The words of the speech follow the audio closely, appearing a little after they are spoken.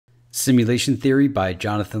Simulation Theory by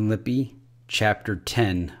Jonathan Lippy, Chapter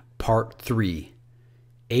 10, Part 3.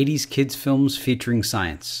 80s Kids Films Featuring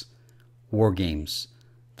Science. War Games.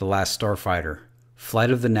 The Last Starfighter. Flight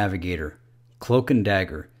of the Navigator. Cloak and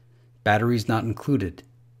Dagger. Batteries Not Included.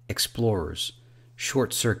 Explorers.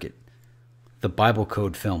 Short Circuit. The Bible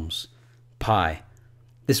Code Films. Pi.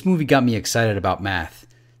 This movie got me excited about math.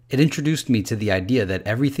 It introduced me to the idea that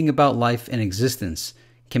everything about life and existence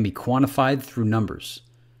can be quantified through numbers.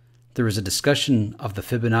 There is a discussion of the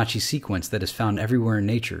Fibonacci sequence that is found everywhere in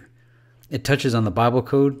nature. It touches on the Bible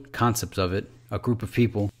code, concepts of it, a group of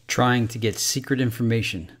people trying to get secret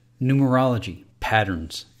information, numerology,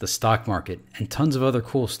 patterns, the stock market, and tons of other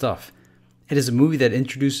cool stuff. It is a movie that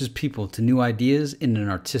introduces people to new ideas in an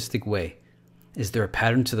artistic way. Is there a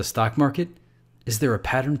pattern to the stock market? Is there a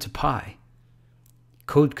pattern to pi?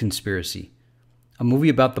 Code Conspiracy. A movie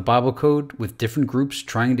about the Bible code with different groups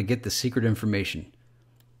trying to get the secret information.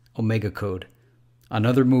 Omega Code.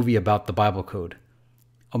 Another movie about the Bible code.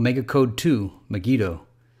 Omega Code 2, Megiddo.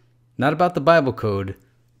 Not about the Bible code,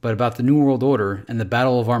 but about the New World Order and the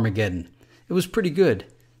Battle of Armageddon. It was pretty good.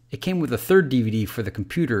 It came with a third DVD for the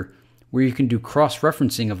computer where you can do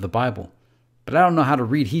cross-referencing of the Bible. But I don't know how to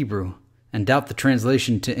read Hebrew and doubt the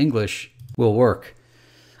translation to English will work.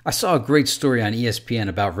 I saw a great story on ESPN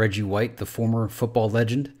about Reggie White, the former football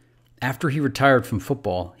legend. After he retired from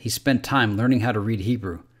football, he spent time learning how to read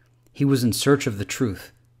Hebrew. He was in search of the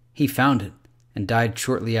truth. He found it and died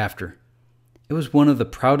shortly after. It was one of the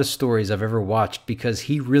proudest stories I've ever watched because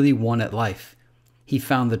he really won at life. He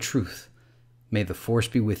found the truth. May the force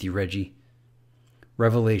be with you, Reggie.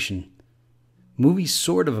 Revelation. Movie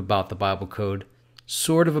sort of about the Bible code,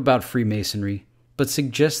 sort of about Freemasonry, but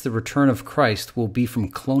suggests the return of Christ will be from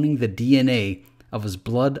cloning the DNA of his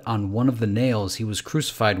blood on one of the nails he was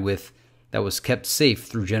crucified with that was kept safe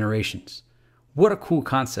through generations. What a cool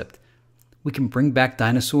concept. We can bring back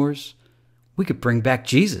dinosaurs. We could bring back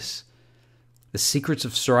Jesus. The secrets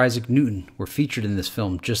of Sir Isaac Newton were featured in this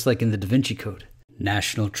film, just like in the Da Vinci Code.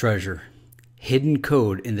 National Treasure. Hidden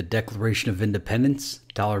code in the Declaration of Independence,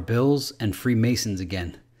 dollar bills, and Freemasons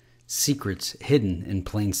again. Secrets hidden in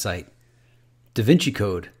plain sight. Da Vinci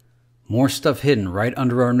Code. More stuff hidden right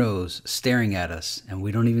under our nose, staring at us, and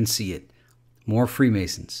we don't even see it. More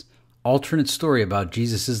Freemasons. Alternate story about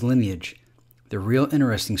Jesus' lineage. The real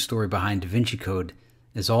interesting story behind Da Vinci Code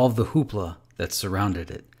is all of the hoopla that surrounded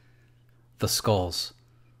it. The Skulls.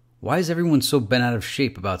 Why is everyone so bent out of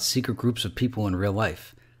shape about secret groups of people in real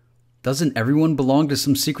life? Doesn't everyone belong to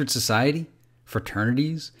some secret society?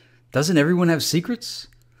 Fraternities? Doesn't everyone have secrets?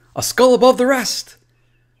 A skull above the rest!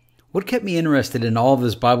 What kept me interested in all of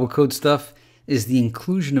this Bible code stuff is the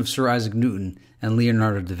inclusion of Sir Isaac Newton and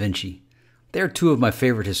Leonardo da Vinci. They are two of my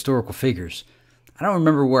favorite historical figures. I don't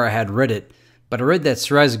remember where I had read it, but I read that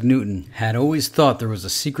Sir Isaac Newton had always thought there was a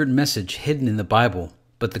secret message hidden in the Bible,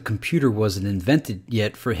 but the computer wasn't invented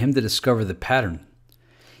yet for him to discover the pattern.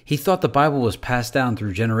 He thought the Bible was passed down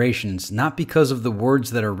through generations not because of the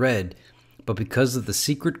words that are read, but because of the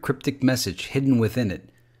secret cryptic message hidden within it.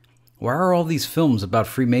 Why are all these films about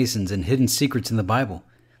Freemasons and hidden secrets in the Bible?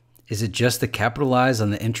 Is it just to capitalize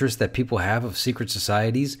on the interest that people have of secret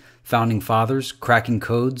societies, founding fathers, cracking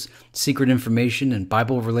codes, secret information, and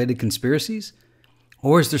Bible-related conspiracies?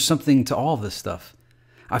 Or is there something to all this stuff?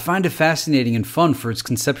 I find it fascinating and fun for its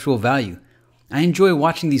conceptual value. I enjoy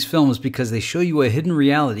watching these films because they show you a hidden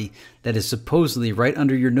reality that is supposedly right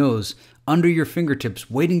under your nose, under your fingertips,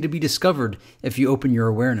 waiting to be discovered if you open your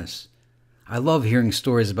awareness. I love hearing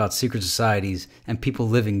stories about secret societies and people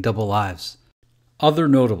living double lives. Other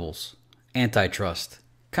notables. Antitrust.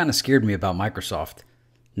 Kinda scared me about Microsoft.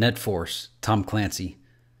 NetForce. Tom Clancy.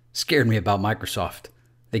 Scared me about Microsoft.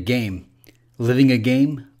 The Game. Living a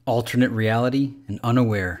Game, Alternate Reality, and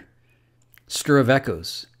Unaware. Stir of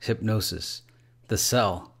Echoes, Hypnosis. The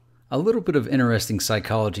Cell, a little bit of interesting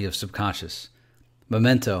psychology of subconscious.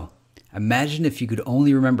 Memento, imagine if you could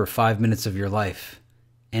only remember 5 minutes of your life.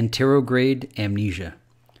 Anterograde Amnesia.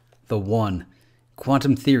 The One,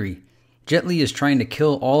 Quantum Theory. Jet Li is trying to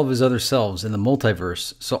kill all of his other selves in the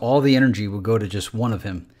multiverse so all the energy will go to just one of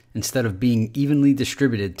him, instead of being evenly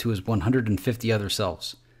distributed to his 150 other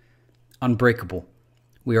selves. Unbreakable.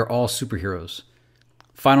 We are all superheroes.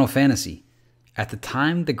 Final Fantasy. At the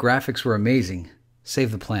time, the graphics were amazing.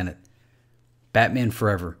 Save the planet. Batman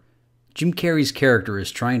Forever. Jim Carrey's character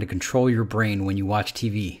is trying to control your brain when you watch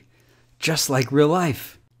TV. Just like real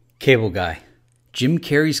life. Cable Guy. Jim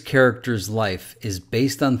Carrey's character's life is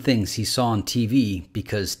based on things he saw on TV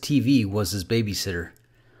because TV was his babysitter.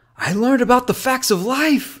 I learned about the facts of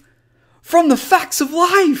life! From the facts of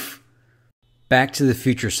life! Back to the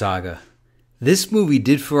Future Saga. This movie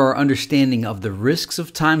did for our understanding of the risks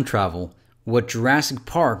of time travel what Jurassic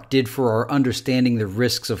Park did for our understanding the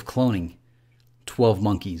risks of cloning. 12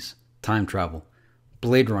 Monkeys, time travel.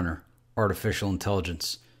 Blade Runner, artificial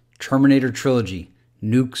intelligence. Terminator Trilogy,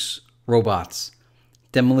 nukes, robots.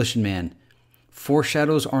 Demolition Man,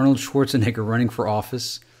 foreshadows Arnold Schwarzenegger running for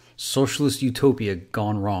office. Socialist utopia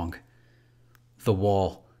gone wrong. The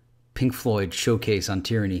Wall, Pink Floyd showcase on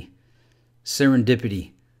tyranny.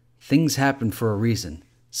 Serendipity, things happen for a reason.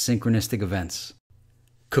 Synchronistic events.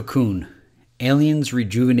 Cocoon, aliens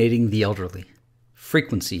rejuvenating the elderly.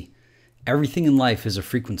 Frequency, everything in life is a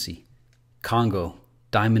frequency. Congo,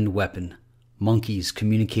 diamond weapon. Monkeys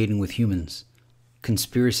communicating with humans.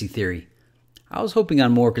 Conspiracy theory. I was hoping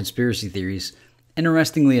on more conspiracy theories.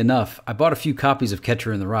 Interestingly enough, I bought a few copies of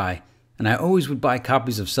Catcher in the Rye, and I always would buy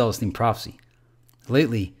copies of Celestine Prophecy.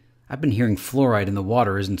 Lately, I've been hearing fluoride in the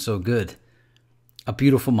water isn't so good. A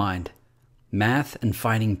Beautiful Mind. Math and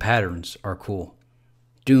finding patterns are cool.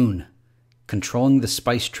 Dune. Controlling the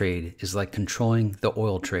spice trade is like controlling the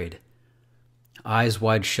oil trade. Eyes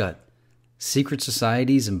Wide Shut. Secret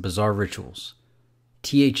societies and bizarre rituals.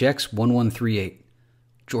 THX 1138.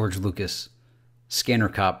 George Lucas. Scanner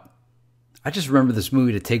Cop. I just remember this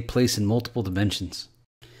movie to take place in multiple dimensions.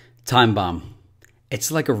 Time Bomb.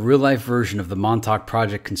 It's like a real-life version of the Montauk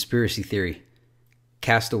Project conspiracy theory.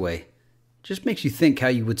 Castaway. Just makes you think how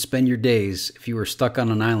you would spend your days if you were stuck on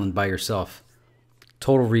an island by yourself.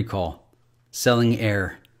 Total Recall. Selling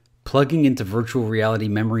air. Plugging into virtual reality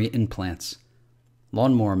memory implants.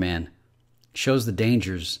 Lawnmower Man. Shows the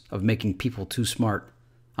dangers of making people too smart.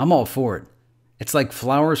 I'm all for it. It's like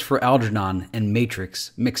Flowers for Algernon and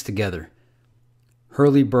Matrix mixed together.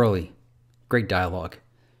 Hurly Burly. Great dialogue.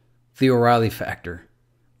 The O'Reilly Factor.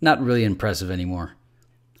 Not really impressive anymore.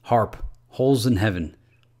 Harp. Holes in Heaven.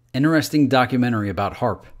 Interesting documentary about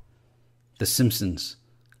harp. The Simpsons.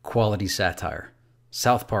 Quality satire.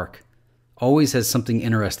 South Park. Always has something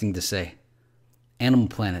interesting to say. Animal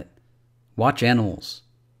Planet. Watch animals.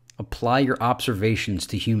 Apply your observations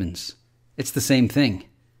to humans. It's the same thing.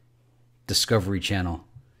 Discovery Channel.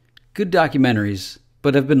 Good documentaries,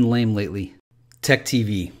 but have been lame lately. Tech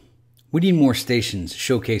TV. We need more stations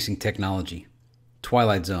showcasing technology.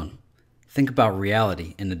 Twilight Zone. Think about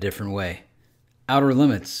reality in a different way. Outer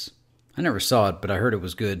Limits. I never saw it, but I heard it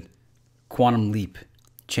was good. Quantum Leap.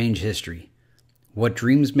 Change history. What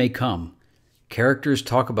dreams may come. Characters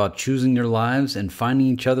talk about choosing their lives and finding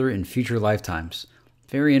each other in future lifetimes.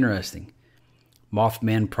 Very interesting.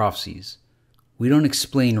 Mothman Prophecies. We don't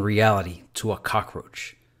explain reality to a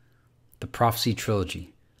cockroach. The Prophecy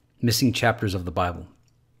Trilogy. Missing chapters of the Bible.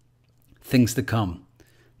 Things to Come.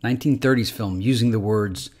 1930s film using the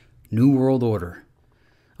words New World Order.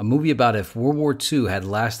 A movie about if World War II had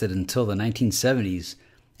lasted until the 1970s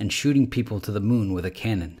and shooting people to the moon with a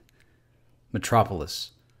cannon.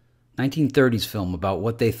 Metropolis. 1930s film about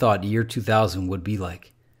what they thought year 2000 would be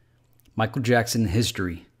like. Michael Jackson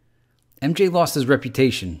History. MJ lost his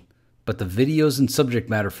reputation, but the videos and subject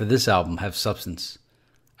matter for this album have substance.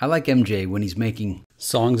 I like MJ when he's making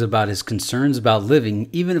songs about his concerns about living,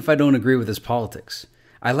 even if I don't agree with his politics.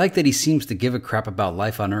 I like that he seems to give a crap about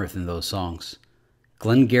life on Earth in those songs.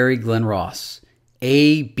 Glengarry Glen Ross.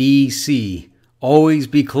 ABC. Always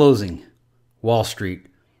be closing. Wall Street.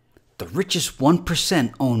 The richest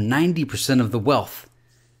 1% own 90% of the wealth.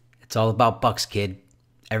 It's all about bucks, kid.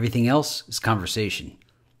 Everything else is conversation.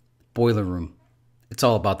 Boiler Room. It's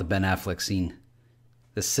all about the Ben Affleck scene.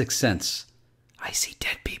 The Sixth Sense. I see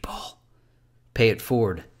dead people. Pay It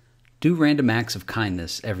Forward. Do random acts of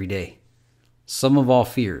kindness every day. Sum of All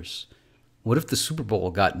Fears. What if the Super Bowl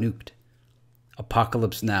got nuked?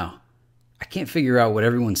 Apocalypse Now. I can't figure out what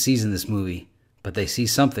everyone sees in this movie, but they see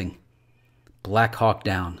something. Black Hawk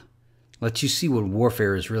Down. Lets you see what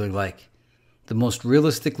warfare is really like. The most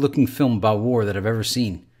realistic looking film about war that I've ever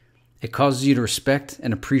seen. It causes you to respect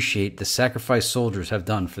and appreciate the sacrifice soldiers have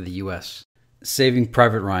done for the U.S. Saving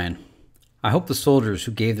Private Ryan. I hope the soldiers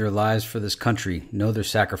who gave their lives for this country know their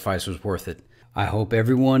sacrifice was worth it. I hope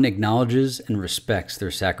everyone acknowledges and respects their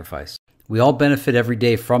sacrifice. We all benefit every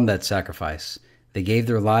day from that sacrifice. They gave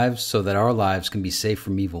their lives so that our lives can be safe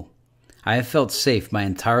from evil. I have felt safe my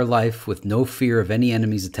entire life with no fear of any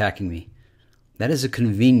enemies attacking me. That is a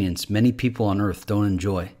convenience many people on Earth don't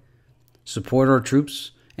enjoy. Support our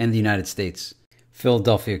troops and the United States.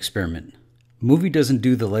 Philadelphia Experiment. Movie doesn't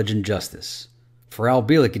do the legend justice. For Al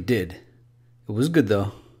Bielek it did. It was good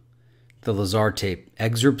though. The Lazar Tape.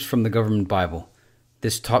 Excerpts from the Government Bible.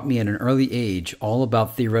 This taught me at an early age all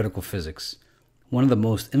about theoretical physics. One of the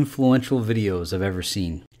most influential videos I've ever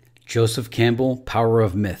seen. Joseph Campbell, Power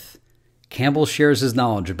of Myth. Campbell shares his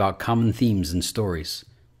knowledge about common themes and stories.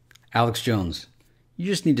 Alex Jones. You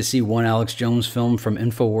just need to see one Alex Jones film from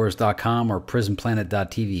Infowars.com or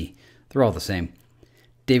PrisonPlanet.tv. They're all the same.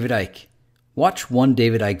 David Icke. Watch one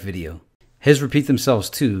David Icke video. His repeat themselves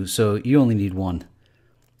too, so you only need one.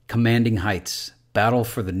 Commanding Heights. Battle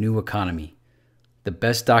for the New Economy. The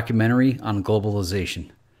best documentary on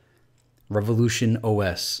globalization. Revolution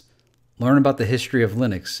OS. Learn about the history of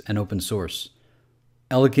Linux and open source.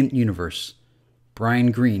 Elegant Universe.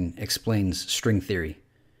 Brian Greene explains string theory.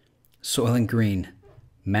 Soylent Green.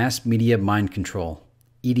 Mass media mind control.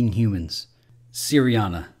 Eating humans.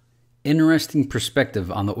 Syriana. Interesting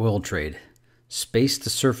perspective on the oil trade.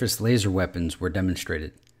 Space-to-surface laser weapons were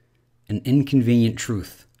demonstrated. An Inconvenient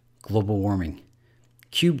Truth. Global warming.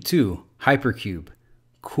 Cube 2. Hypercube.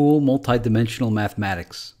 Cool multidimensional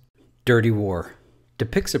mathematics. Dirty War.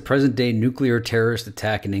 Depicts a present-day nuclear terrorist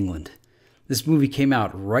attack in England. This movie came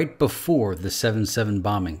out right before the 7/7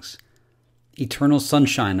 bombings. Eternal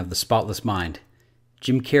Sunshine of the Spotless Mind.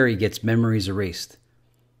 Jim Carrey gets memories erased.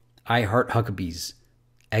 I Heart Huckabees.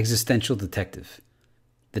 Existential Detective.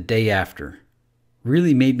 The Day After.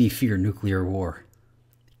 Really made me fear nuclear war.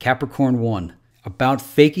 Capricorn 1. About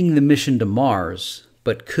faking the mission to Mars,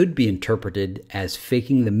 but could be interpreted as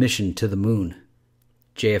faking the mission to the moon.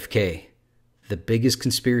 JFK. The biggest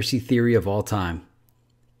conspiracy theory of all time.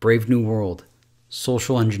 Brave New World.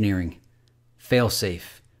 Social engineering.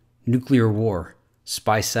 Failsafe. Nuclear war.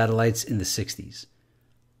 Spy satellites in the 60s.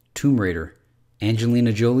 Tomb Raider.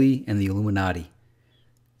 Angelina Jolie and the Illuminati.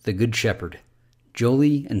 The Good Shepherd.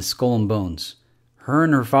 Jolie and Skull and Bones. Her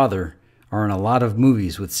and her father are in a lot of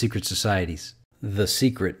movies with secret societies. The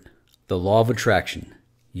Secret. The Law of Attraction.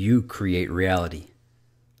 You create reality.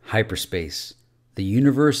 Hyperspace. The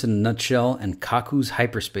universe in a nutshell and Kaku's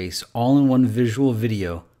hyperspace all in one visual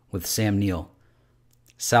video with Sam Neill.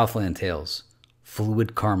 Southland Tales.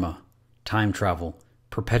 Fluid karma. Time travel.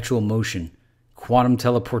 Perpetual motion. Quantum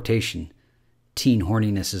teleportation. Teen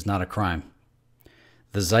horniness is not a crime.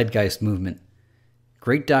 The Zeitgeist Movement.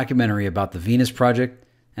 Great documentary about the Venus Project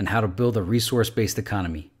and how to build a resource-based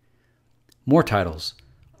economy. More titles.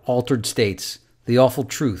 Altered States. The Awful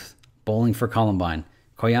Truth. Bowling for Columbine.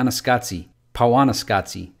 Koyaanisqatsi.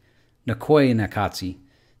 Pawanaskatsi. Nicoya Nakatsi.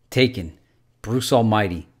 Taken. Bruce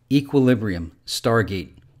Almighty. Equilibrium.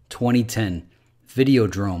 Stargate. 2010.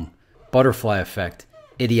 Videodrome. Butterfly Effect.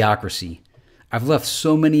 Idiocracy. I've left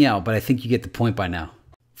so many out, but I think you get the point by now.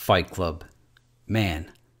 Fight Club.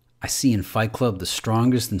 Man, I see in Fight Club the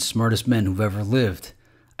strongest and smartest men who've ever lived.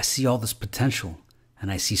 I see all this potential,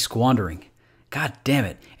 and I see squandering. God damn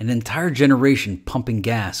it, an entire generation pumping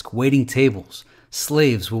gas, waiting tables,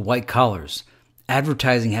 slaves with white collars.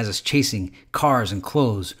 Advertising has us chasing cars and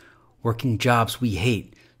clothes, working jobs we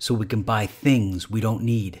hate so we can buy things we don't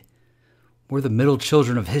need. We're the middle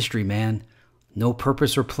children of history, man. No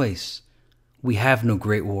purpose or place. We have no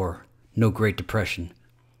Great War, no Great Depression.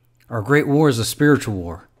 Our Great War is a spiritual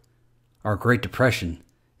war. Our Great Depression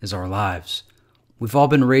is our lives. We've all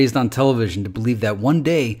been raised on television to believe that one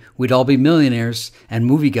day we'd all be millionaires and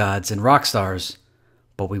movie gods and rock stars,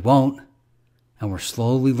 but we won't. And we're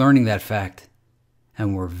slowly learning that fact.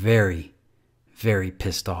 And we're very, very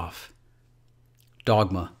pissed off.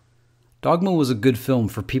 Dogma. Dogma was a good film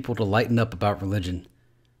for people to lighten up about religion.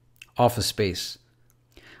 Office Space.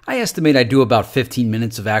 I estimate I do about 15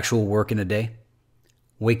 minutes of actual work in a day.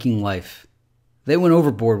 Waking Life. They went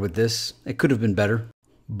overboard with this. It could have been better.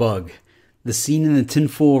 Bug. The scene in the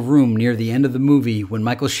tinfoil room near the end of the movie when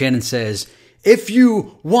Michael Shannon says, "If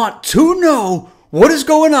you want to know what is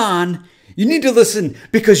going on, you need to listen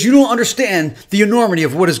because you don't understand the enormity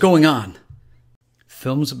of what is going on."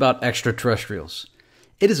 Films about extraterrestrials.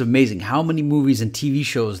 It is amazing how many movies and TV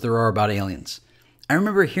shows there are about aliens. I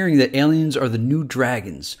remember hearing that aliens are the new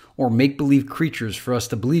dragons or make-believe creatures for us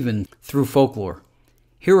to believe in through folklore.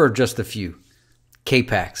 Here are just a few.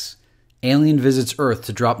 K-Pax. Alien visits Earth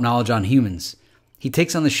to drop knowledge on humans. He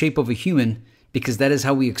takes on the shape of a human because that is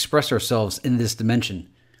how we express ourselves in this dimension.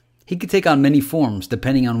 He could take on many forms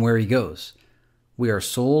depending on where he goes. We are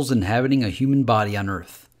souls inhabiting a human body on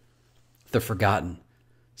Earth. The Forgotten.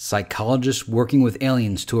 Psychologists working with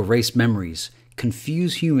aliens to erase memories,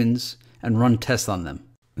 confuse humans, and run tests on them.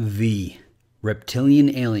 V.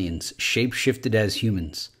 Reptilian aliens shape-shifted as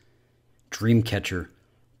humans. Dreamcatcher.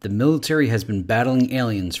 The military has been battling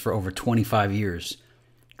aliens for over 25 years.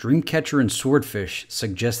 Dreamcatcher and Swordfish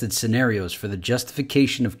suggested scenarios for the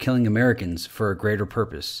justification of killing Americans for a greater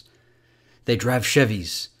purpose. They drive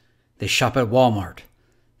Chevys. They shop at Walmart.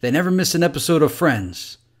 They never miss an episode of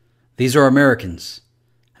Friends. These are Americans,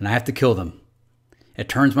 and I have to kill them. It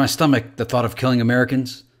turns my stomach, the thought of killing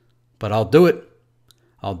Americans, but I'll do it.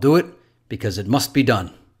 I'll do it because it must be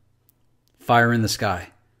done. Fire in the Sky,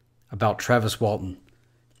 about Travis Walton.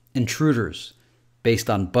 Intruders, based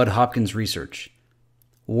on Bud Hopkins research.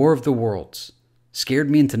 War of the Worlds, scared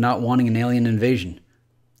me into not wanting an alien invasion.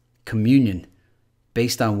 Communion,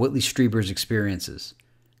 based on Whitley Strieber's experiences.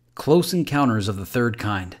 Close Encounters of the Third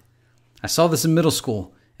Kind. I saw this in middle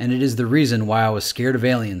school, and it is the reason why I was scared of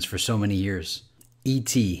aliens for so many years.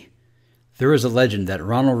 E.T. There is a legend that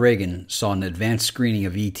Ronald Reagan saw an advanced screening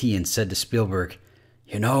of E.T. and said to Spielberg,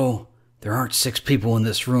 "You know, there aren't 6 people in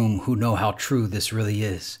this room who know how true this really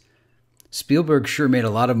is." Spielberg sure made a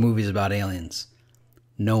lot of movies about aliens.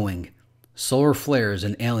 Knowing, solar flares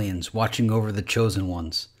and aliens watching over the chosen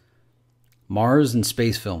ones. Mars and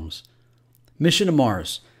space films. Mission to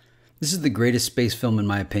Mars. This is the greatest space film in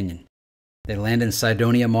my opinion. They land in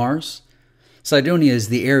Cydonia, Mars. Cydonia is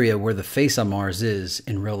the area where the face on Mars is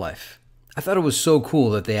in real life. I thought it was so cool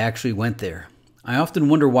that they actually went there. I often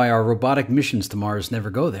wonder why our robotic missions to Mars never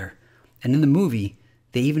go there. And in the movie,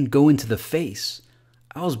 they even go into the face.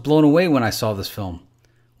 I was blown away when I saw this film.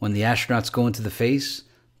 When the astronauts go into the face,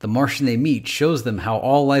 the Martian they meet shows them how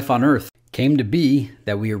all life on Earth came to be,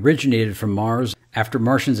 that we originated from Mars after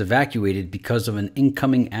Martians evacuated because of an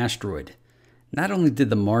incoming asteroid. Not only did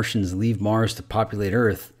the Martians leave Mars to populate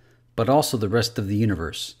Earth, but also the rest of the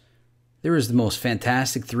universe. There is the most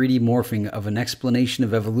fantastic 3D morphing of an explanation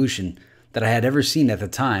of evolution that I had ever seen at the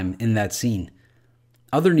time in that scene.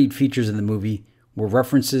 Other neat features in the movie were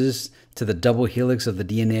references to the double helix of the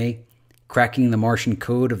DNA, cracking the Martian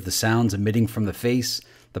code of the sounds emitting from the face,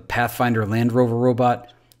 the Pathfinder Land Rover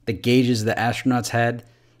robot, the gauges the astronauts had,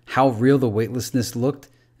 how real the weightlessness looked,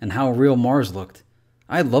 and how real Mars looked.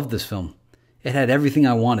 I loved this film. It had everything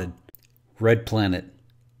I wanted. Red Planet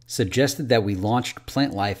suggested that we launched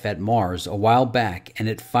plant life at Mars a while back, and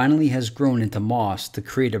it finally has grown into moss to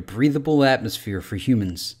create a breathable atmosphere for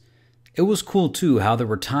humans. It was cool too how there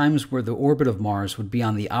were times where the orbit of Mars would be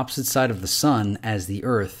on the opposite side of the sun as the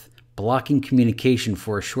Earth, blocking communication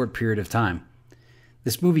for a short period of time.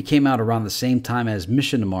 This movie came out around the same time as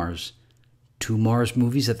Mission to Mars. 2 Mars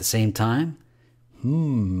movies at the same time?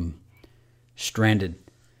 Stranded.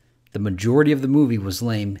 The majority of the movie was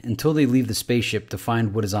lame until they leave the spaceship to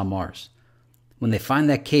find what is on Mars. When they find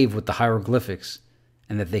that cave with the hieroglyphics,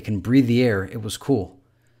 and that they can breathe the air, it was cool.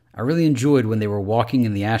 I really enjoyed when they were walking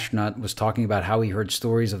and the astronaut was talking about how he heard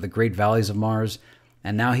stories of the great valleys of Mars,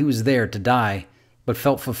 and now he was there to die, but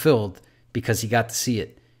felt fulfilled because he got to see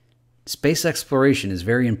it. Space exploration is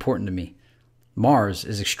very important to me. Mars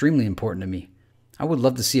is extremely important to me. I would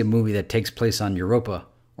love to see a movie that takes place on Europa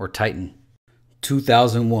or Titan.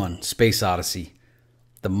 2001: Space Odyssey.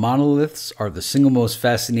 The monoliths are the single most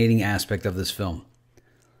fascinating aspect of this film.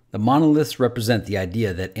 The monoliths represent the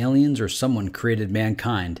idea that aliens or someone created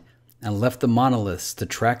mankind and left the monoliths to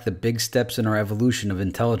track the big steps in our evolution of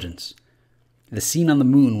intelligence. The scene on the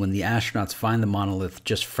moon when the astronauts find the monolith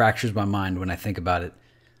just fractures my mind when I think about it.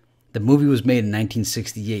 The movie was made in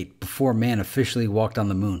 1968, before man officially walked on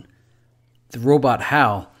the moon. The robot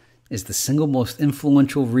HAL is the single most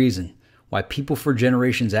influential reason why people for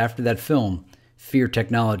generations after that film fear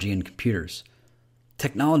technology and computers.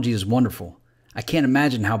 Technology is wonderful. I can't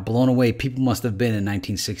imagine how blown away people must have been in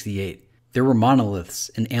 1968. There were monoliths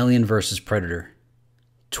in Alien vs. Predator.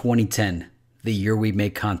 2010, the year we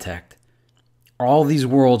make contact. All these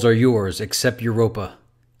worlds are yours except Europa.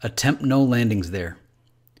 Attempt no landings there.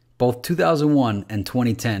 Both 2001 and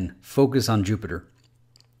 2010 focus on Jupiter.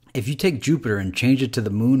 If you take Jupiter and change it to the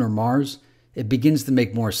moon or Mars, it begins to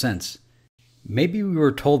make more sense. Maybe we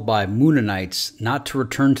were told by Moonanites not to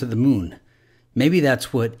return to the moon. Maybe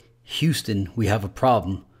that's what Houston, we have a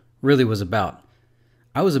problem really was about.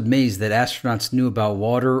 I was amazed that astronauts knew about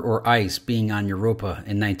water or ice being on Europa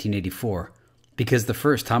in 1984, because the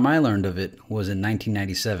first time I learned of it was in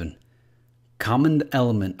 1997. Common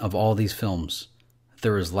element of all these films: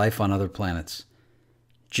 there is life on other planets.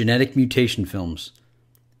 Genetic mutation films.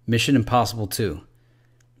 Mission Impossible 2.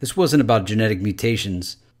 This wasn't about genetic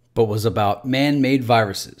mutations, but was about man-made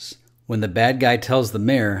viruses. When the bad guy tells the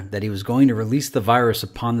mayor that he was going to release the virus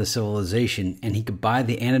upon the civilization and he could buy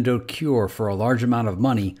the antidote cure for a large amount of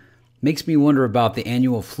money, makes me wonder about the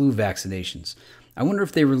annual flu vaccinations. I wonder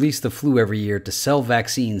if they release the flu every year to sell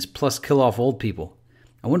vaccines plus kill off old people.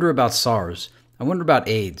 I wonder about SARS. I wonder about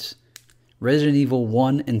AIDS. Resident Evil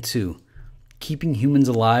 1 and 2. Keeping humans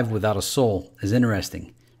alive without a soul is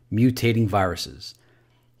interesting. Mutating viruses.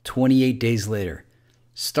 28 Days Later.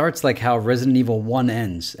 Starts like how Resident Evil 1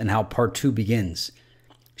 ends and how Part 2 begins.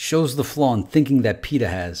 Shows the flaw in thinking that PETA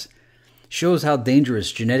has. Shows how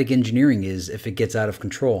dangerous genetic engineering is if it gets out of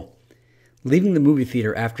control. Leaving the movie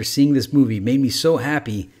theater after seeing this movie made me so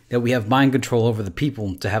happy that we have mind control over the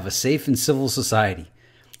people to have a safe and civil society.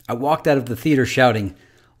 I walked out of the theater shouting,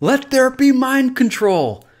 "Let there be mind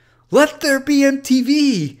control! Let there be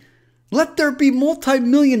MTV! Let there be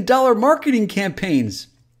multi-million-dollar marketing campaigns!"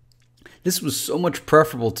 This was so much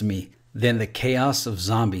preferable to me than the chaos of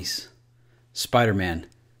zombies. Spider-Man.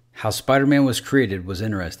 How Spider-Man was created was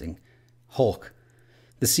interesting. Hulk.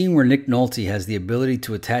 The scene where Nick Nolte has the ability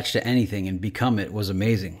to attach to anything and become it was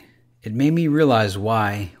amazing. It made me realize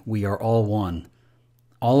why we are all one.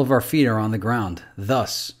 All of our feet are on the ground.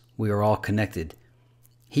 Thus, we are all connected.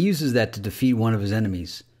 He uses that to defeat one of his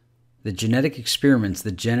enemies. The genetic experiments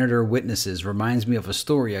the janitor witnesses reminds me of a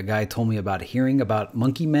story a guy told me about hearing about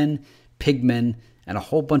monkey men, pig men, and a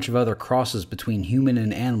whole bunch of other crosses between human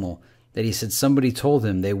and animal that he said somebody told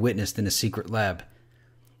him they witnessed in a secret lab.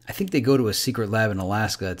 I think they go to a secret lab in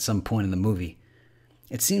Alaska at some point in the movie.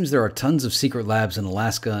 It seems there are tons of secret labs in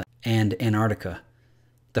Alaska and Antarctica.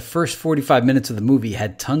 The first 45 minutes of the movie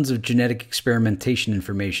had tons of genetic experimentation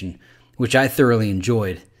information, which I thoroughly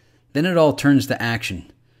enjoyed. Then it all turns to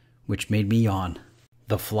action, which made me yawn.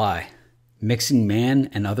 The Fly. Mixing man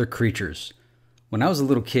and other creatures. When I was a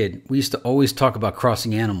little kid, we used to always talk about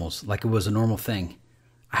crossing animals like it was a normal thing.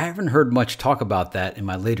 I haven't heard much talk about that in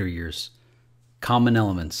my later years. Common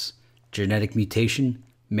elements: genetic mutation,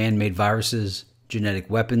 man-made viruses, genetic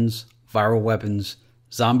weapons, viral weapons,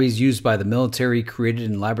 zombies used by the military created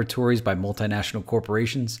in laboratories by multinational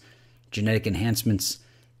corporations, genetic enhancements,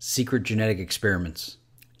 secret genetic experiments.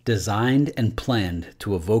 Designed and planned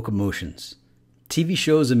to evoke emotions. TV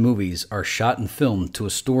shows and movies are shot and filmed to a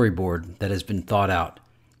storyboard that has been thought out.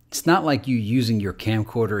 It's not like you using your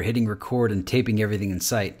camcorder, hitting record, and taping everything in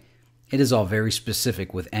sight. It is all very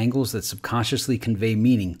specific, with angles that subconsciously convey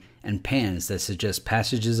meaning and pans that suggest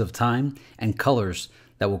passages of time and colors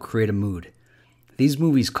that will create a mood. These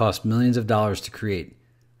movies cost millions of dollars to create.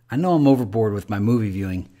 I know I'm overboard with my movie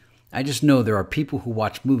viewing. I just know there are people who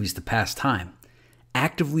watch movies to pass time.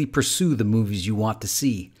 Actively pursue the movies you want to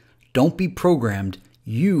see. Don't be programmed.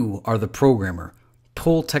 You are the programmer.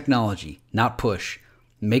 Pull technology, not push.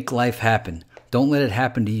 Make life happen. Don't let it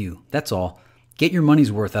happen to you. That's all. Get your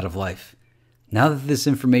money's worth out of life. Now that this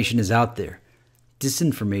information is out there,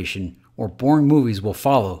 disinformation or boring movies will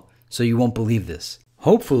follow, so you won't believe this.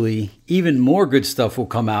 Hopefully, even more good stuff will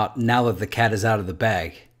come out now that the cat is out of the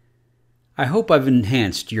bag. I hope I've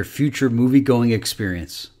enhanced your future movie-going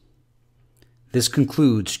experience. This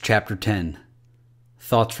concludes Chapter 10.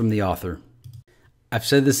 Thoughts from the author. I've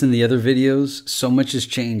said this in the other videos, so much has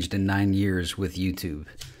changed in 9 years with YouTube.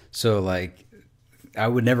 So I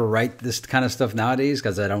would never write this kind of stuff nowadays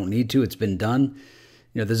because I don't need to. It's been done.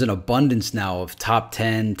 There's an abundance now of top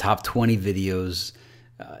 10, top 20 videos.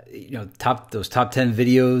 Those top 10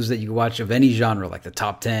 videos that you can watch of any genre, like the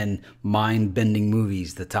top 10 mind-bending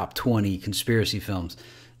movies, the top 20 conspiracy films.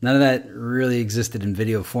 None of that really existed in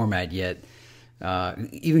video format yet.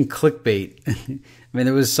 Even clickbait. I mean,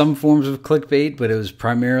 there was some forms of clickbait, but it was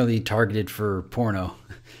primarily targeted for porno,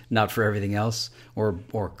 not for everything else, or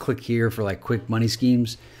click here for like quick money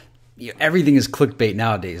schemes. Everything is clickbait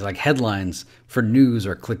nowadays. Like headlines for news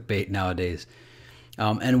are clickbait nowadays.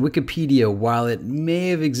 And Wikipedia, while it may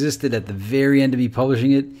have existed at the very end of me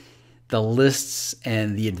publishing it, the lists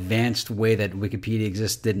and the advanced way that Wikipedia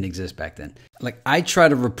exists didn't exist back then. I try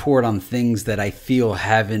to report on things that I feel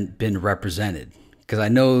haven't been represented, because I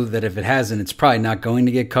know that if it hasn't, it's probably not going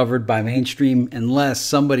to get covered by mainstream unless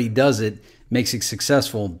somebody does it, makes it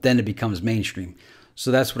successful, then it becomes mainstream.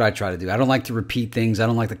 So that's what I try to do. I don't like to repeat things. I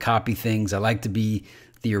don't like to copy things. I like to be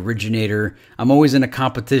the originator. I'm always in a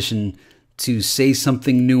competition to say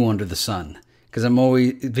something new under the sun, because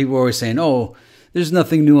people are always saying, "Oh, there's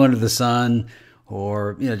nothing new under the sun,"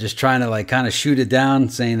 or just trying to kind of shoot it down,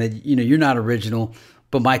 saying that you're not original.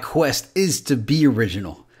 But my quest is to be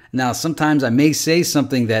original. Now, sometimes I may say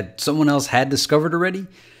something that someone else had discovered already,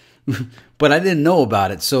 but I didn't know about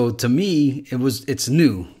it. So to me, it's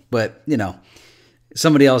new. But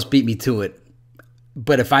somebody else beat me to it.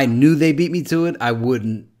 But if I knew they beat me to it, I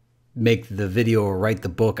wouldn't make the video or write the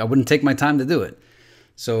book. I wouldn't take my time to do it.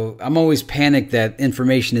 So I'm always panicked that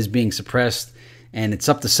information is being suppressed, and it's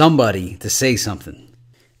up to somebody to say something.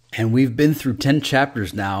 And we've been through 10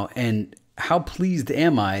 chapters now, and how pleased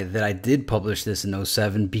am I that I did publish this in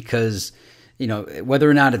 2007, because, whether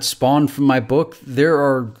or not it spawned from my book,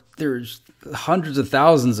 there's hundreds of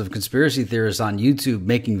thousands of conspiracy theorists on YouTube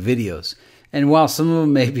making videos. And while some of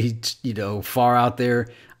them may be, far out there,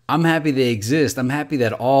 I'm happy they exist. I'm happy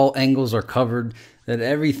that all angles are covered, that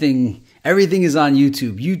everything is on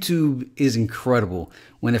YouTube. YouTube is incredible.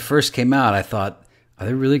 When it first came out, I thought, are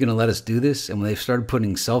they really going to let us do this? And when they started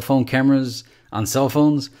putting cell phone cameras on cell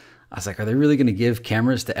phones, I was like, are they really going to give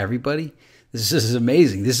cameras to everybody? This is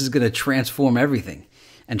amazing. This is going to transform everything.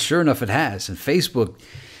 And sure enough, it has. And Facebook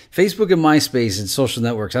and MySpace and social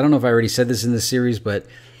networks, I don't know if I already said this in this series, but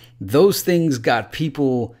those things got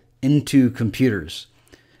people into computers.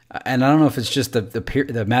 And I don't know if it's just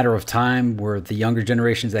the matter of time where the younger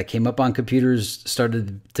generations that came up on computers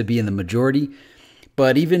started to be in the majority.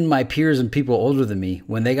 But even my peers and people older than me,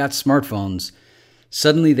 when they got smartphones,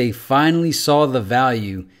 suddenly they finally saw the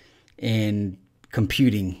value in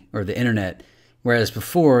computing or the internet. Whereas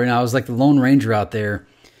before, I was like the Lone Ranger out there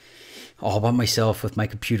all by myself with my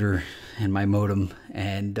computer and my modem.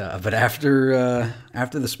 And but after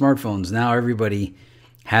the smartphones, now everybody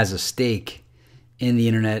has a stake in the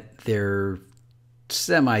internet. They're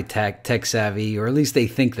semi-tech savvy, or at least they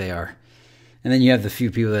think they are. And then you have the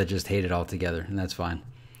few people that just hate it altogether, and that's fine.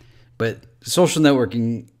 But social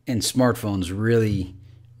networking and smartphones really,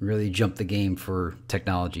 really jumped the game for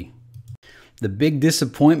technology. The big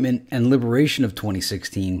disappointment and liberation of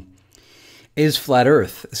 2016 is Flat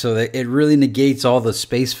Earth. So that it really negates all the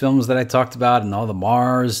space films that I talked about and all the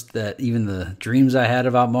Mars, that even the dreams I had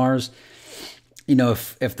about Mars.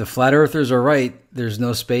 If the flat earthers are right, there's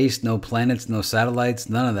no space, no planets, no satellites,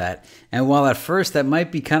 none of that. And while at first that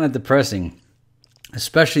might be kind of depressing,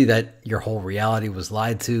 especially that your whole reality was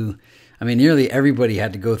lied to. I mean, nearly everybody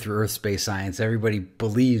had to go through Earth space science. Everybody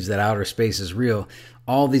believes that outer space is real.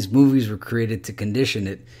 All these movies were created to condition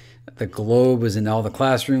it. The globe was in all the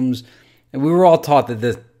classrooms. And we were all taught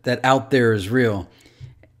that out there is real.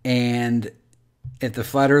 And if the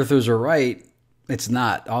flat earthers are right, it's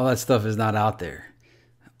not. All that stuff is not out there.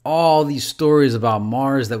 All these stories about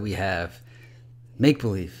Mars that we have,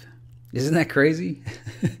 make-believe. Isn't that crazy?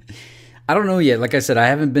 I don't know yet. Like I said, I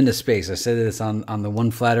haven't been to space. I said this on the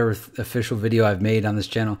one Flat Earth official video I've made on this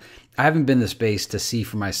channel. I haven't been to space to see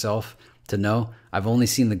for myself, to know. I've only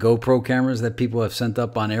seen the GoPro cameras that people have sent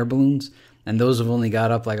up on air balloons, and those have only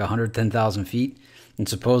got up like 110,000 feet. And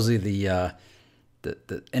supposedly the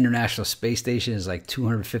International Space Station is like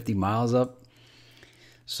 250 miles up.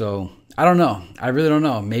 So I don't know. I really don't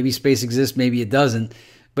know. Maybe space exists, maybe it doesn't.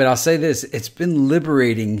 But I'll say this, it's been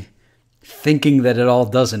liberating thinking that it all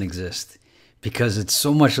doesn't exist, because it's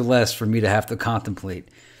so much less for me to have to contemplate.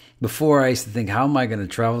 Before, I used to think, how am I going to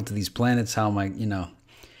travel to these planets? How am I,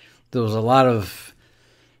 there was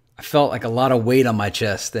I felt like a lot of weight on my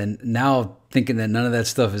chest. And now thinking that none of that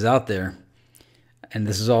stuff is out there and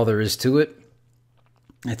this is all there is to it,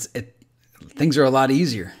 things are a lot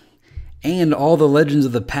easier. And all the legends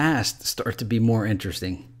of the past start to be more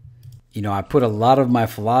interesting. I put a lot of my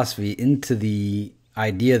philosophy into the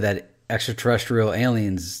idea that extraterrestrial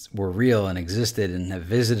aliens were real and existed and have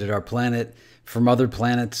visited our planet from other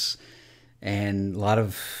planets, and a lot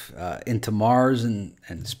of into Mars and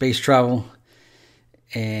space travel.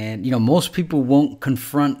 And, most people won't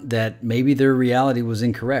confront that maybe their reality was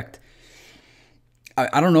incorrect.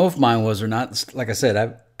 I don't know if mine was or not. Like I said,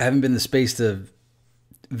 I haven't been to space to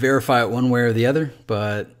verify it one way or the other,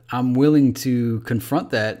 but I'm willing to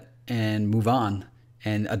confront that and move on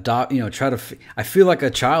and adopt, I feel like a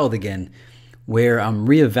child again, where I'm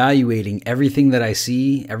reevaluating everything that I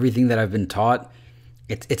see, everything that I've been taught.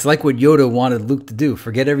 It's like what Yoda wanted Luke to do.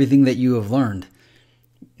 Forget everything that you have learned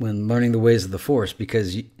when learning the ways of the Force,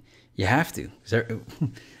 because you have to.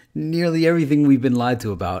 Nearly everything we've been lied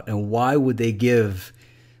to about. And why would they give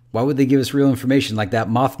us real information? Like that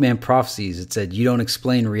Mothman prophecies, it said, you don't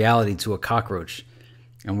explain reality to a cockroach.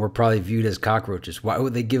 And we're probably viewed as cockroaches. Why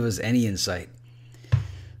would they give us any insight?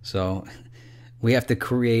 So we have to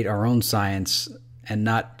create our own science and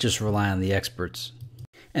not just rely on the experts.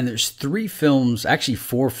 And there's 3 films, actually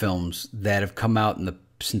 4 films, that have come out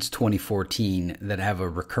since 2014 that have a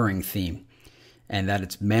recurring theme. And that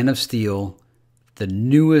it's Man of Steel, the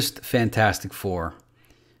newest Fantastic Four,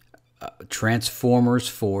 Transformers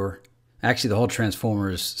 4, actually the whole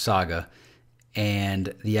Transformers saga,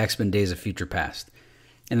 and the X-Men Days of Future Past.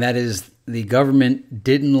 And that is, the government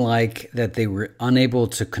didn't like that they were unable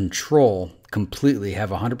to completely have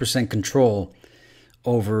 100% control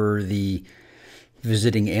over the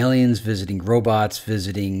visiting aliens, visiting robots,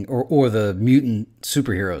 or the mutant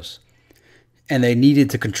superheroes. And they needed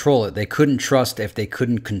to control it. They couldn't trust if they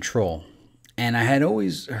couldn't control. And I had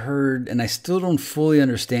always heard, and I still don't fully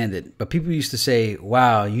understand it, but people used to say,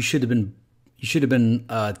 wow, you should have been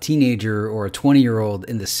a teenager or a 20-year-old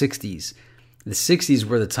in the 60s. The 60s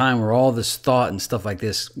were the time where all this thought and stuff like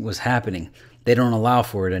this was happening. They don't allow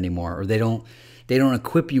for it anymore, or they don't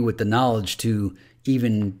equip you with the knowledge to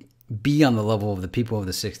even be on the level of the people of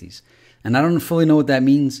the 60s. And I don't fully know what that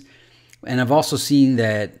means, And I've also seen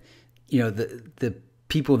that, the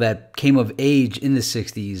people that came of age in the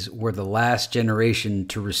 60s were the last generation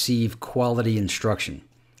to receive quality instruction.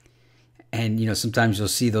 And, sometimes you'll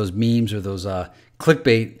see those memes or those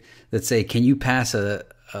clickbait that say, can you pass a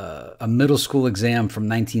middle school exam from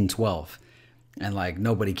 1912? And like,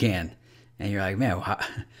 nobody can. And you're like, man,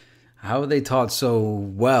 how are they taught so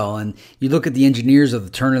well? And you look at the engineers of the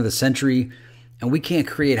turn of the century, and we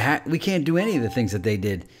can't we can't do any of the things that they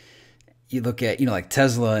did. You look at, like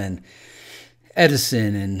Tesla and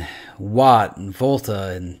Edison and Watt and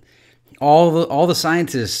Volta, and all the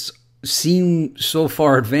scientists seem so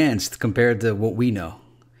far advanced compared to what we know.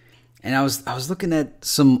 And I was looking at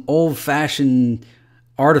some old-fashioned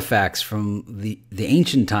artifacts from the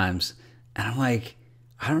ancient times, and I'm like,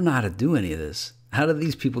 I don't know how to do any of this. How do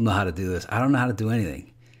these people know how to do this? I don't know how to do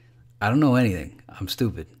anything. I don't know anything. I'm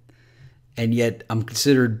stupid. And yet I'm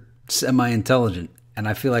considered semi-intelligent, and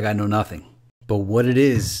I feel like I know nothing. But what it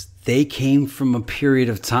is, they came from a period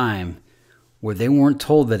of time where they weren't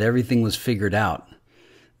told that everything was figured out.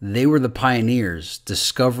 They were the pioneers,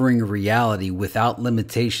 discovering reality without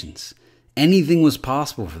limitations. Anything was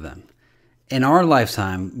possible for them. In our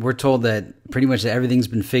lifetime, we're told that pretty much everything's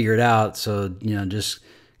been figured out, so just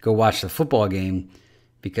go watch the football game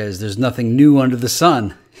because there's nothing new under the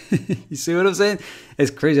sun. You see what I'm saying?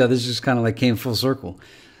 It's crazy how this just kind of like came full circle.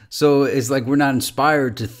 So it's like we're not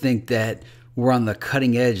inspired to think that we're on the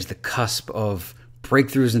cutting edge, the cusp of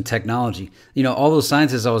breakthroughs in technology. All those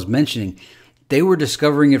scientists I was mentioning, they were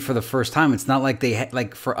discovering it for the first time. It's not like they had,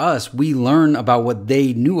 like for us, we learn about what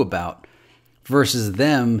they knew about versus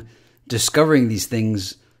them discovering these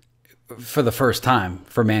things for the first time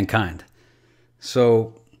for mankind.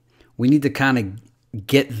 So we need to kind of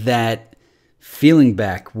get that feeling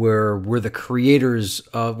back where we're the creators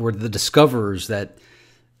of, we're the discoverers, that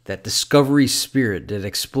discovery spirit, that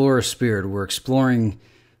explorer spirit. We're exploring,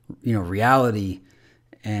 reality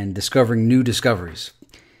and discovering new discoveries.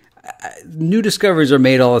 New discoveries are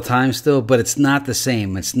made all the time still, but it's not the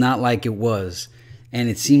same. It's not like it was. And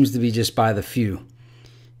it seems to be just by the few.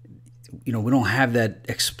 We don't have that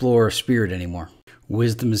explorer spirit anymore.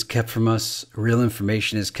 Wisdom is kept from us. Real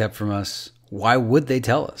information is kept from us. Why would they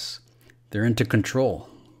tell us? They're into control.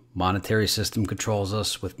 Monetary system controls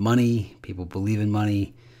us with money. People believe in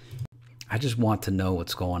money. I just want to know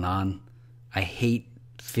what's going on. I hate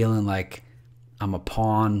feeling like I'm a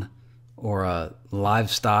pawn or a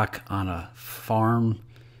livestock on a farm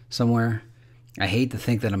somewhere. I hate to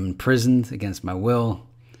think that I'm imprisoned against my will,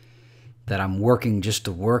 that I'm working just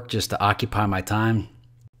to work, just to occupy my time.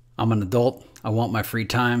 I'm an adult. I want my free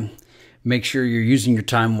time. Make sure you're using your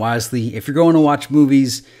time wisely. If you're going to watch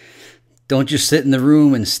movies, don't just sit in the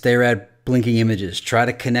room and stare at blinking images. Try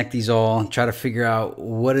to connect these all. Try to figure out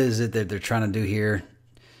what is it that they're trying to do here.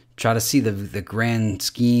 Try to see the grand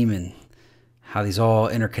scheme and how these all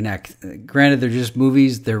interconnect. Granted, they're just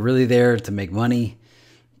movies. They're really there to make money.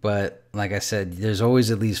 But like I said, there's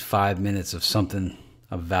always at least 5 minutes of something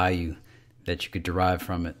of value that you could derive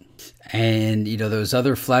from it. And, those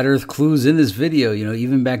other flat earth clues in this video,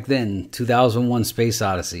 even back then, 2001 Space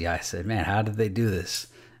Odyssey, I said, man, how did they do this?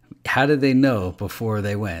 How did they know before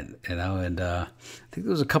they went? And I think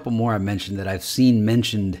there was a couple more I mentioned that I've seen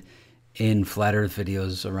mentioned in flat earth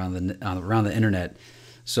videos around the internet.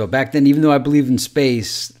 So back then, even though I believed in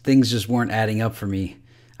space, things just weren't adding up for me.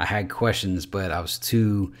 I had questions, but I was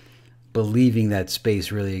too believing that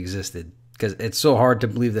space really existed because it's so hard to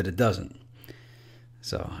believe that it doesn't.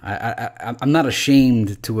 So I'm not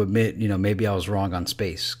ashamed to admit, maybe I was wrong on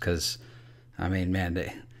space because, I mean, man,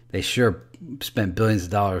 they sure spent billions of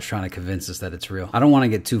dollars trying to convince us that it's real. I don't want to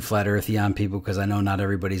get too flat earthy on people because I know not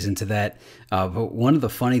everybody's into that. But one of the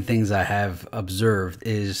funny things I have observed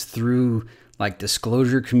is through like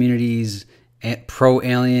disclosure communities,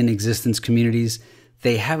 pro-alien existence communities,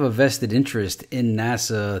 they have a vested interest in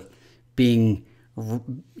NASA being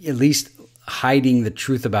at least hiding the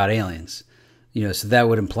truth about aliens. So that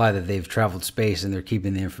would imply that they've traveled space and they're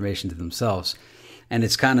keeping the information to themselves. And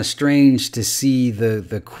it's kind of strange to see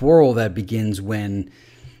the quarrel that begins when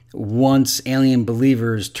once alien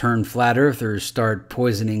believers turn flat earthers start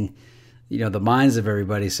poisoning, the minds of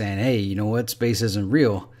everybody saying, hey, you know what, space isn't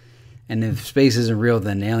real. And if space isn't real,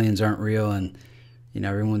 then aliens aren't real. And,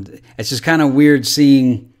 everyone, it's just kind of weird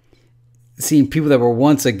seeing people that were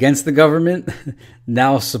once against the government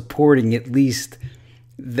now supporting at least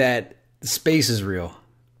that space is real.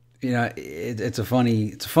 It's a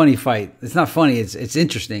funny fight. It's not funny. It's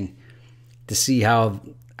interesting to see how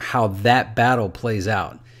that battle plays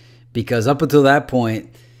out, because up until that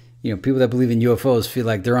point, people that believe in UFOs feel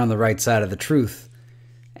like they're on the right side of the truth,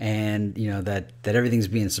 and that everything's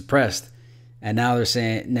being suppressed. And now they're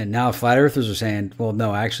saying, now flat earthers are saying, well,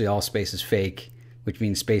 no, actually all space is fake, which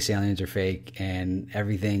means space aliens are fake, and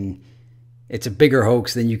everything, it's a bigger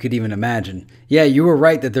hoax than you could even imagine. Yeah, you were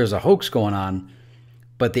right that there's a hoax going on,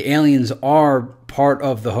 but the aliens are part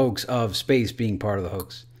of the hoax of space being part of the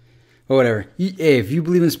hoax. Or whatever. Hey, if you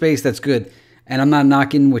believe in space, that's good. And I'm not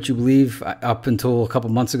knocking what you believe. Up until a couple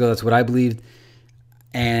months ago, that's what I believed.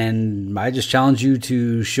 And I just challenge you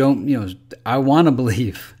to show, I want to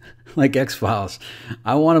believe, like X-Files,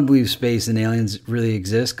 I want to believe space and aliens really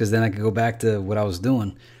exist, because then I could go back to what I was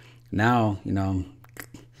doing. Now,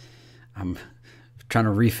 I'm trying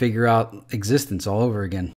to refigure out existence all over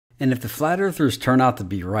again. And if the flat earthers turn out to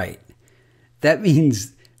be right, that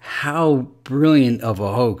means how brilliant of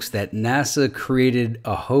a hoax that NASA created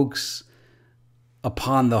a hoax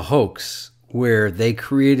upon the hoax, where they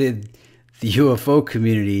created the UFO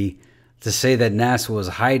community to say that NASA was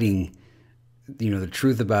hiding, the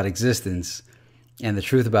truth about existence and the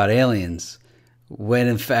truth about aliens, when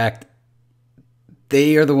in fact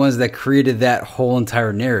they are the ones that created that whole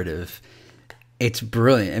entire narrative. It's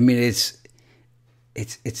brilliant. I mean, it's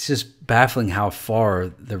just baffling how far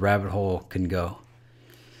the rabbit hole can go.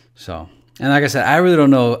 So, and like I said, I really don't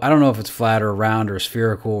know. I don't know if it's flat or round or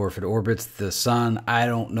spherical, or if it orbits the sun. I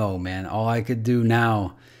don't know, man. All I could do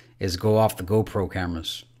now is go off the GoPro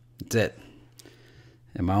cameras. That's it.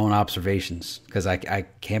 And my own observations, because I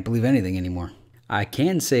can't believe anything anymore. I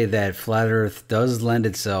can say that flat Earth does lend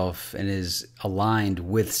itself and is aligned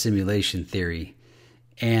with simulation theory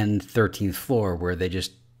and 13th floor, where they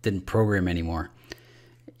just didn't program anymore.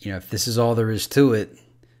 If this is all there is to it,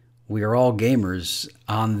 we are all gamers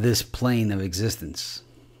on this plane of existence.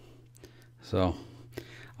 So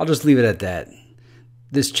I'll just leave it at that.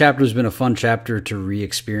 This chapter has been a fun chapter to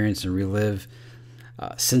re-experience and relive.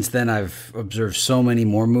 Since then, I've observed so many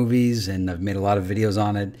more movies, and I've made a lot of videos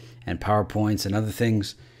on it and PowerPoints and other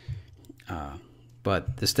things.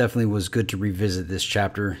 But this definitely was good to revisit this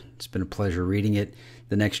chapter. It's been a pleasure reading it.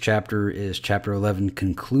 The next chapter is chapter 11,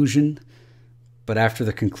 Conclusion. But after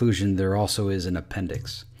the conclusion, there also is an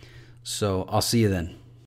appendix. So I'll see you then.